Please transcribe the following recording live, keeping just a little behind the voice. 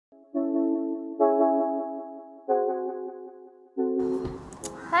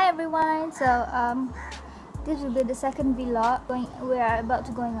everyone. This will be the second vlog. We are about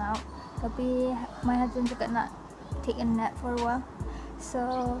to going out. Tapi my husband cakap nak take a nap for a while.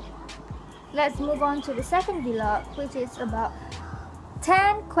 So let's move on to the second vlog, which is about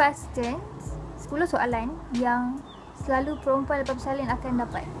 10 questions, 10 soalan yang selalu perempuan lepas bersalin akan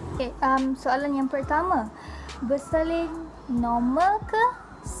dapat. Okay, soalan yang pertama, bersalin normal ke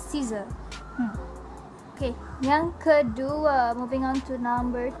scissor? Okay, yang kedua, moving on to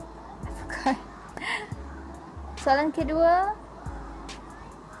number, I forgot. Soalan kedua,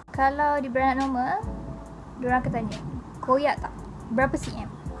 kalau di beranak normal, diorang akan tanya, koyak tak? Berapa cm?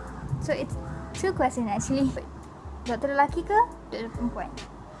 So it's 2 questions actually. Doktor lelaki ke doktor perempuan?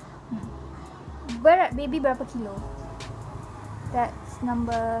 Berat baby berapa kilo? That's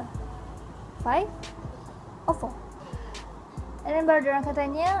number 5 or 4. And then baru diorang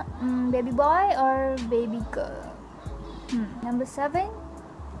katanya baby boy or baby girl. Number 7,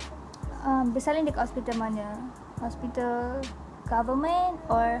 bersalin dekat hospital mana? Hospital government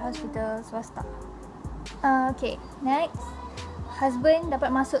or hospital swasta? Okay, next, husband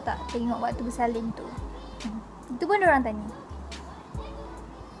dapat masuk tak tengok waktu bersalin tu? Itu pun diorang tanya.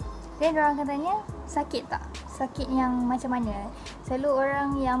 Then diorang akan tanya, sakit tak? Sakit yang macam mana? Selalu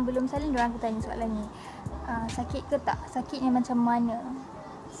orang yang belum salin diorang akan tanya soalan ni. Sakit ke tak? Sakitnya macam mana?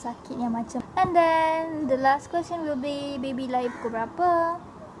 Sakitnya macam. And then the last question will be baby lahir pukul berapa?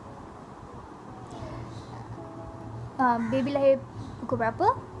 Baby lahir pukul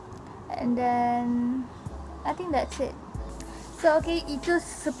berapa? And then I think that's it. So okay, itu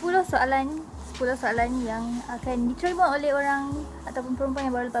 10 soalan yang akan diterima oleh orang ataupun perempuan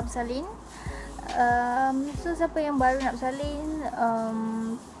yang baru lepas bersalin. So siapa yang baru nak bersalin,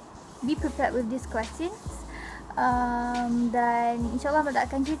 be prepared with these questions. Dan insyaAllah Mada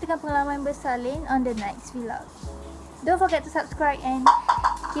akan ceritakan pengalaman bersalin on the next vlog. Don't forget to subscribe and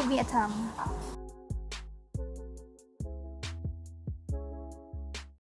give me a thumb.